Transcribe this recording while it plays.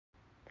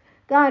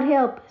God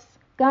help us.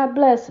 God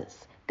bless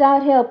us.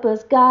 God help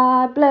us.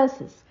 God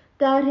bless us.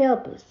 God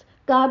help us.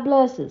 God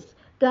bless us.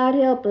 God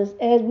help us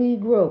as we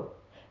grow.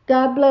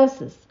 God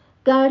bless us.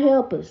 God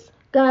help us.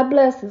 God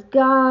bless us.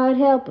 God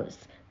help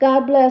us.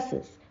 God bless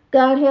us.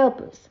 God help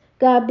us.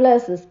 God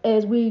bless us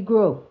as we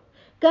grow.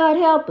 God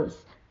help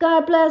us.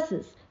 God bless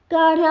us.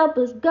 God help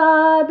us.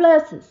 God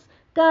bless us.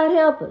 God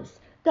help us.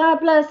 God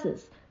bless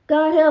us.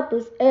 God help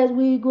us as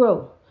we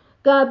grow.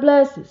 God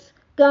bless us.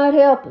 God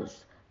help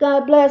us.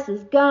 God bless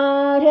us.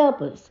 God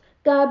help us.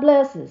 God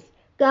bless us.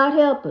 God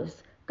help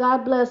us.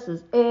 God bless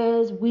us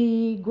as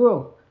we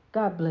grow.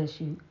 God bless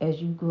you as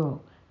you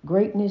grow.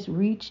 Greatness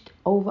reached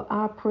over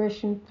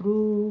oppression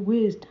through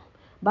wisdom,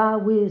 by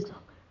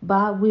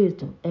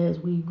wisdom as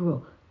we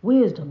grow.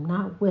 Wisdom,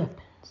 not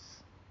weapon.